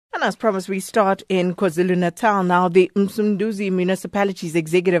And as promised, we start in KwaZulu Natal. Now, the Msunduzi Municipality's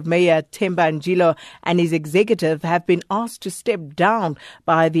Executive Mayor Themba Njilo and his executive have been asked to step down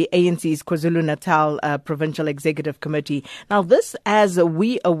by the ANC's KwaZulu Natal Provincial Executive Committee. Now, this as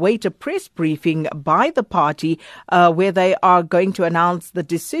we await a press briefing by the party where they are going to announce the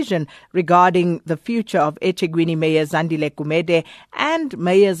decision regarding the future of eThekwini Mayor Zandile Gumede and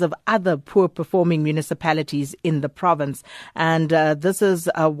mayors of other poor-performing municipalities in the province. And this is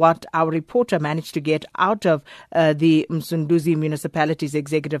what our reporter managed to get out of the Msunduzi Municipality's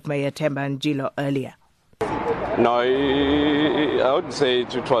Executive Mayor Themba Njilo earlier. No, I would say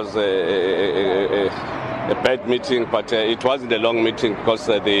it was a bad meeting, but it wasn't a long meeting because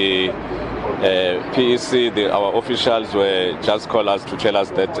the PEC, our officials were just called us to tell us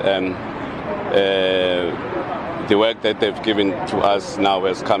that the work that they've given to us now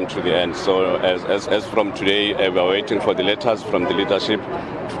has come to the end. So as from today, we're waiting for the letters from the leadership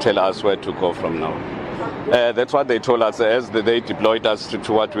to tell us where to go from now. That's what they told us as they deployed us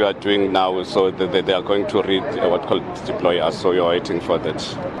to what we are doing now. So they are going to read what called deploy us. So you're waiting for that.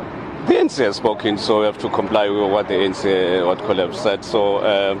 The ANC has spoken, so we have to comply with what the ANC have said. So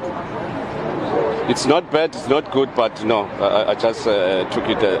it's not bad, it's not good, but no, I just took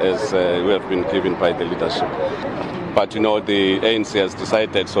it as we have been given by the leadership. But, the ANC has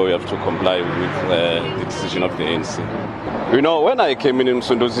decided, so we have to comply with the decision of the ANC. When I came in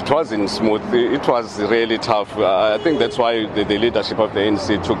Msunduzi, it wasn't smooth. It was really tough. I think that's why the leadership of the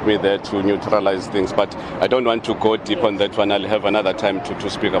ANC took me there to neutralize things. But I don't want to go deep on that one. I'll have another time to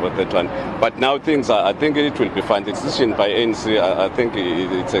speak about that one. But now I think it will be fine. The decision by ANC, I think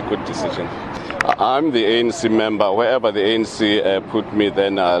it's a good decision. I'm the ANC member. Wherever the ANC put me,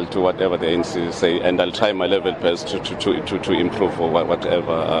 then I'll do whatever the ANC say, and I'll try my level best to improve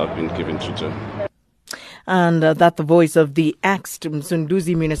whatever I've been given to do. And that's the voice of the axed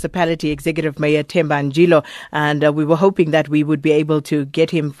Msunduzi Municipality Executive Mayor Themba Njilo. And we were hoping that we would be able to get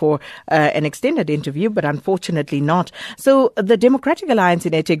him for an extended interview, but unfortunately not. So the Democratic Alliance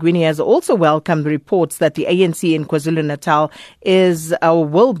in eThekwini has also welcomed reports that the ANC in KwaZulu Natal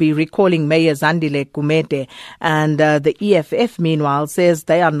will be recalling Mayor Zandile Gumede. And the EFF, meanwhile, says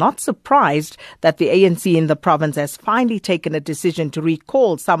they are not surprised that the ANC in the province has finally taken a decision to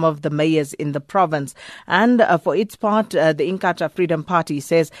recall some of the mayors in the province. And for its part, the Inkatha Freedom Party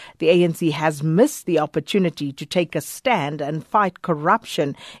says the ANC has missed the opportunity to take a stand and fight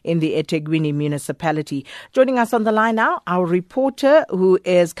corruption in the eThekwini municipality. Joining us on the line now, our reporter who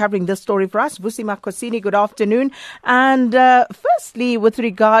is covering this story for us, Vusi Makosini. Good afternoon. And firstly, with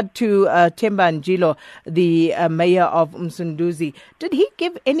regard to Themba Njilo, the mayor of Msunduzi, did he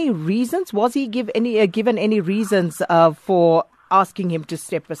give any reasons? Was he given any reasons for asking him to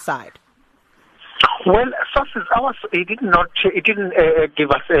step aside? Well, sources, he didn't give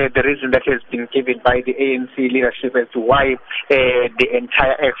us the reason that has been given by the ANC leadership as to why the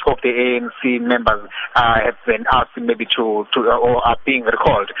entire ex of the ANC members have been asked maybe to or are being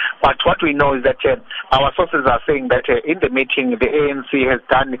recalled. But what we know is that our sources are saying that in the meeting, the ANC has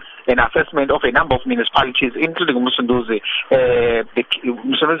done an assessment of a number of municipalities, including Msunduzi.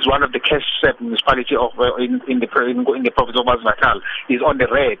 Msunduzi is one of the cash-strapped municipalities in the province of KwaZulu-Natal, is on the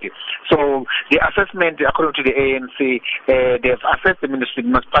red. So the assessment, according to the ANC, they've assessed the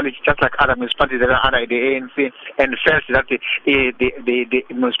municipality just like other municipalities that are under the ANC, and felt that the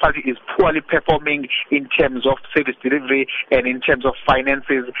municipality is poorly performing in terms of service delivery and in terms of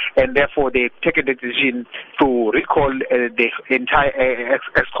finances, and therefore they've taken the decision to recall the entire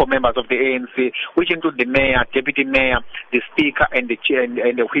ExCo members of the ANC, which include the mayor, deputy mayor, the speaker, and the chair and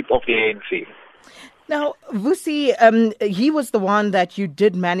the whip of the ANC. Now, Vusi, he was the one that you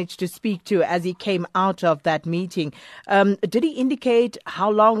did manage to speak to as he came out of that meeting. Did he indicate how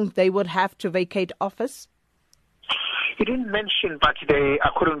long they would have to vacate office? He didn't mention, but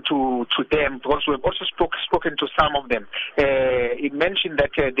according to them, because we've also spoken to some of them, he mentioned that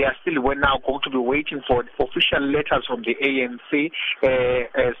they are still now going to be waiting for official letters from the ANC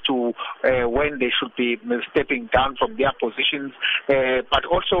as to when they should be stepping down from their positions, but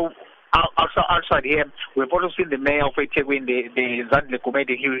also outside here, we've also seen the mayor of eThekwini, the Zandile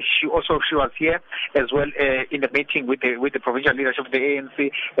Gumede. She was here as well in the meeting with the provincial leadership of the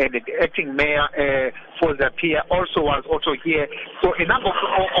ANC, and the acting mayor for the PIA was also here. So a number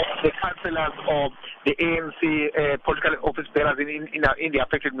of the councillors of the ANC political office bearers in the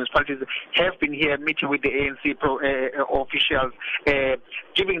affected municipalities have been here meeting with the ANC officials,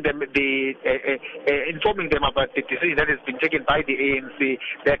 giving them informing them about the decision that has been taken by the ANC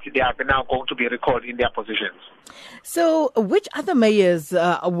that they are now going to be recalled in their positions. So which other mayors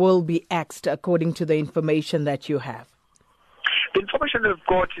will be axed according to the information that you have? The information we've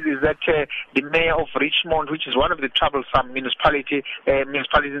got is that the mayor of Richmond, which is one of the troublesome municipalities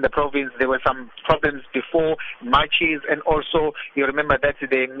in the province, there were some problems before marches, and also you remember that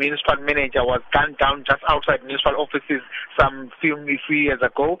the municipal manager was gunned down just outside municipal offices some few years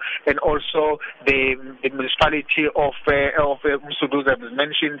ago, and also the municipality of Msunduzi was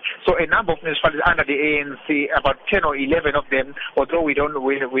mentioned. So a number of municipalities under the ANC, about 10 or 11 of them, although we're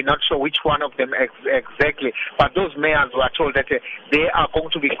not sure which one of them exactly, but those mayors were told that they are going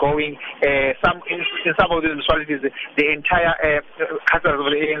to be going, in some of the municipalities, the entire council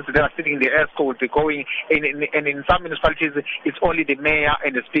of the ANC that are sitting in the ESCO will be going, and in some municipalities, it's only the mayor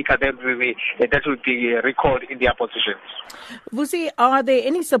and the speaker that will be recalled in their positions. Vusi, are there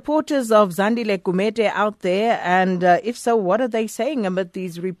any supporters of Zandile Gumede out there? And if so, what are they saying about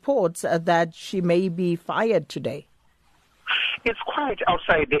these reports that she may be fired today? It's quiet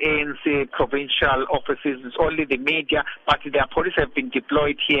outside the ANC provincial offices. It's only the media, but their police have been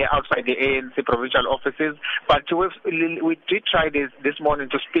deployed here outside the ANC provincial offices. But we did try this morning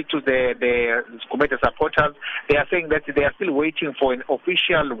to speak to the Gumede supporters. They are saying that they are still waiting for an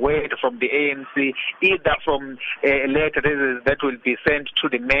official word from the ANC, either from a letter that will be sent to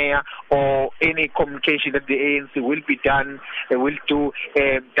the mayor, or any communication that the ANC will do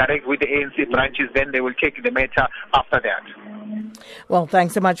direct with the ANC branches. Then they will take the matter after that. Well,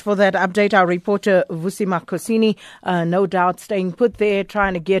 thanks so much for that update. Our reporter, Vusi Makosini, no doubt staying put there,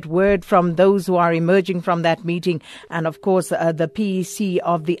 trying to get word from those who are emerging from that meeting. And of course, the PEC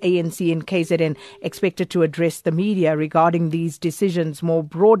of the ANC in KZN expected to address the media regarding these decisions more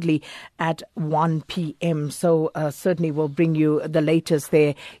broadly at 1 p.m. So certainly we'll bring you the latest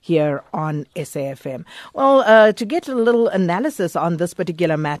there here on SAfm. Well, to get a little analysis on this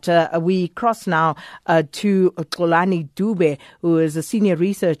particular matter, we cross now to Xolani Dube, who is a senior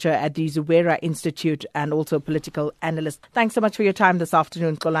researcher at the Zubera Institute and also a political analyst. Thanks so much for your time this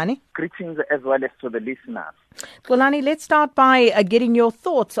afternoon, Xolani. Greetings as well as to the listeners. Xolani, let's start by getting your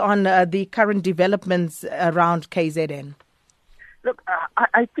thoughts on the current developments around KZN. Look,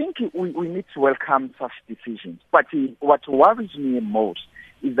 I think we need to welcome such decisions. But what worries me most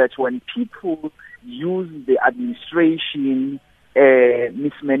is that when people use the administration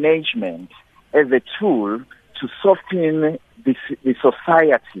mismanagement as a tool to soften the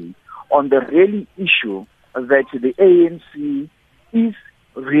society on the real issue that the ANC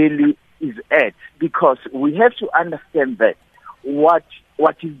is at, because we have to understand that what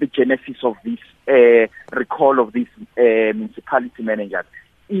is the genesis of this recall of these municipality managers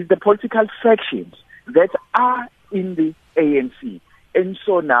is the political factions that are in the ANC. And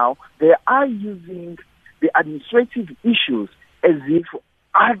so now they are using the administrative issues as if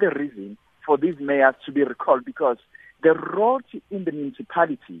are the reason for these mayors to be recalled, because the roads in the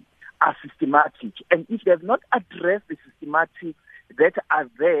municipality are systematic. And if they have not addressed the systematic that are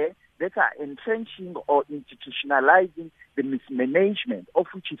there, that are entrenching or institutionalizing the mismanagement, of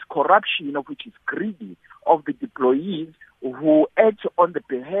which is corruption, of which is greedy, of the deployees who act on the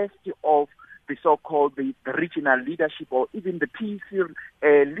behest of the so-called the regional leadership or even the PEC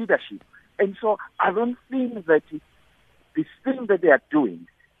leadership. And so I don't think that the things that they are doing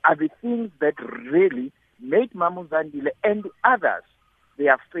are the things that really made Mamu Zandile and others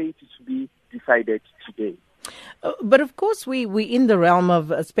their fate to be decided today. But of course, we're in the realm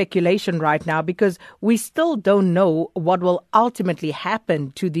of speculation right now, because we still don't know what will ultimately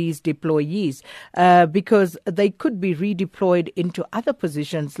happen to these deployees, because they could be redeployed into other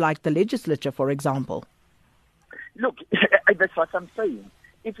positions like the legislature, for example. Look, that's what I'm saying.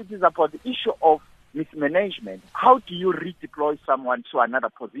 If it is about the issue of mismanagement, how do you redeploy someone to another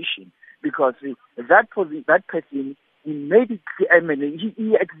position? Because that person,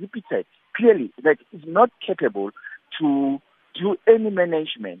 he exhibited clearly that he's not capable to do any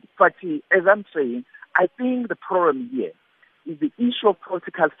management. But as I'm saying, I think the problem here is the issue of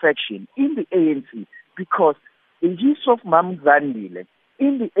political faction in the ANC, because the issue of Mamu Zandile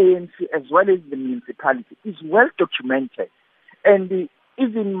in the ANC as well as the municipality is well documented. And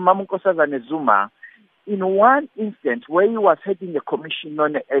even Mamu Nkosazana Zuma, in one instance where he was heading a commission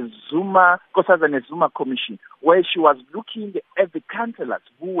known as Nkosazana Zuma Commission, where she was looking at the councillors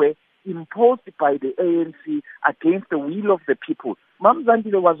who were imposed by the ANC against the will of the people. Mam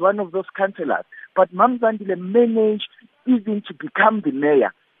Zandile was one of those councillors, but Mam Zandile managed even to become the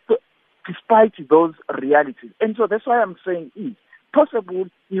mayor, so, despite those realities. And so that's why I'm saying is possible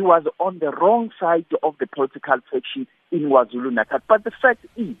he was on the wrong side of the political faction in KwaZulu Natal. But the fact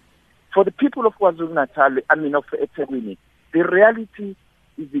is, for the people of KwaZulu Natal, of eThekwini, the reality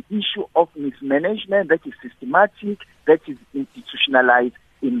is the issue of mismanagement that is systematic, that is institutionalized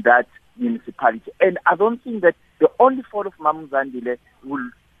in that municipality. And I don't think that the only fall of Zandile will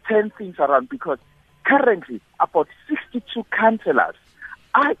turn things around, because currently about 62 councillors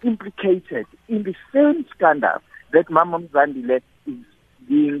are implicated in the same scandal that Zandile is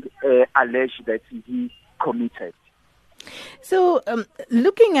being alleged that he committed. So,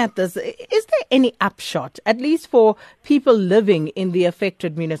 looking at this, is there any upshot, at least for people living in the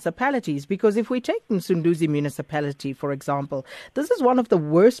affected municipalities? Because if we take Msunduzi municipality, for example, this is one of the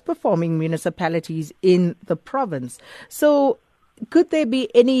worst performing municipalities in the province. So, could there be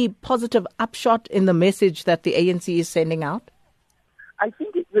any positive upshot in the message that the ANC is sending out? I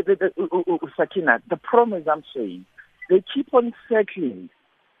think, Sakina, the problem is, I'm saying, they keep on circling.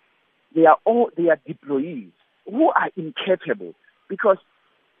 They are deployees who are incapable, because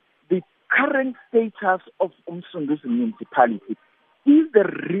the current status of Msunduzi municipality is the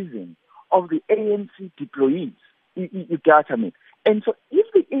reason of the ANC deployees. You got me? And so if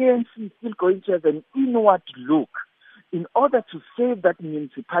the ANC is still going to have an inward look in order to save that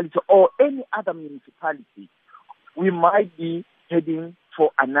municipality or any other municipality, we might be heading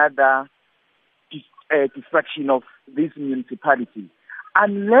for another destruction of these municipalities.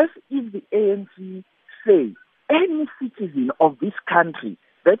 Unless if the ANC say any citizen of this country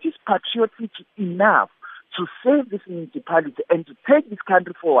that is patriotic enough to save this municipality and to take this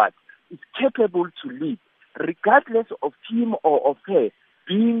country forward is capable to lead, regardless of him or of her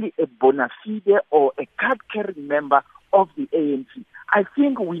being a bona fide or a card-carrying member of the ANC. I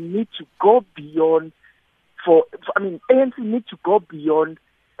think we need to go beyond ANC needs to go beyond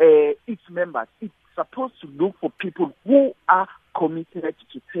its members. It's supposed to look for people who are committed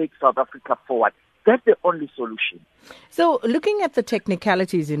to take South Africa forward. That's the only solution. So looking at the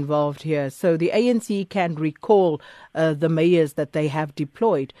technicalities involved here, so the ANC can recall the mayors that they have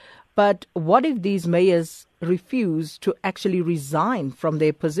deployed. But what if these mayors refuse to actually resign from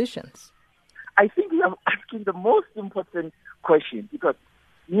their positions? I think we are asking the most important question, because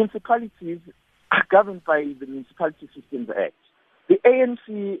municipalities are governed by the Municipality Systems Act. The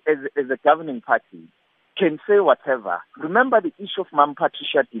ANC, as a governing party, can say whatever. Remember the issue of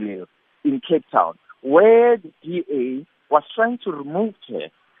Patricia de Lille in Cape Town, where the DA was trying to remove her,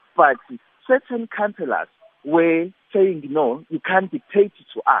 but certain councillors were saying, no, you can't dictate it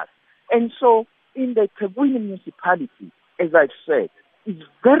to us. And so in the eThekwini municipality, as I've said, it's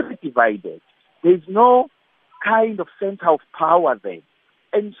very divided. There's no kind of center of power there.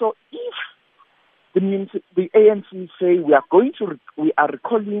 And so if the ANC say we are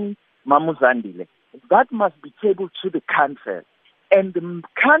recalling Zandile, that must be tabled to the council. And the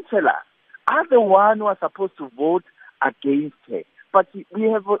councillors are the one who are supposed to vote against her. But we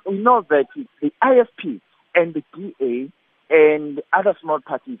know that the IFP and the DA and other small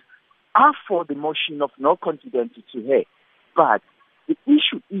parties are for the motion of no confidence to her. But the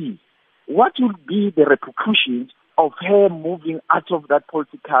issue is, what will be the repercussions of her moving out of that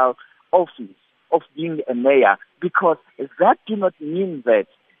political office of being a mayor? Because that do not mean that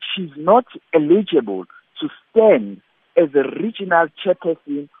she's not eligible to stand as a regional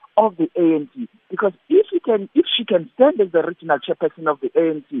chairperson of the ANC. Because if she can stand as the regional chairperson of the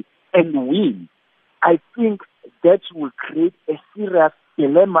ANC and win, I think that will create a serious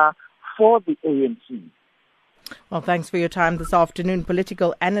dilemma for the ANC. Well, thanks for your time this afternoon.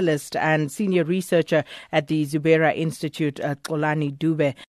 Political analyst and senior researcher at the Zubera Institute, Xolani Dube.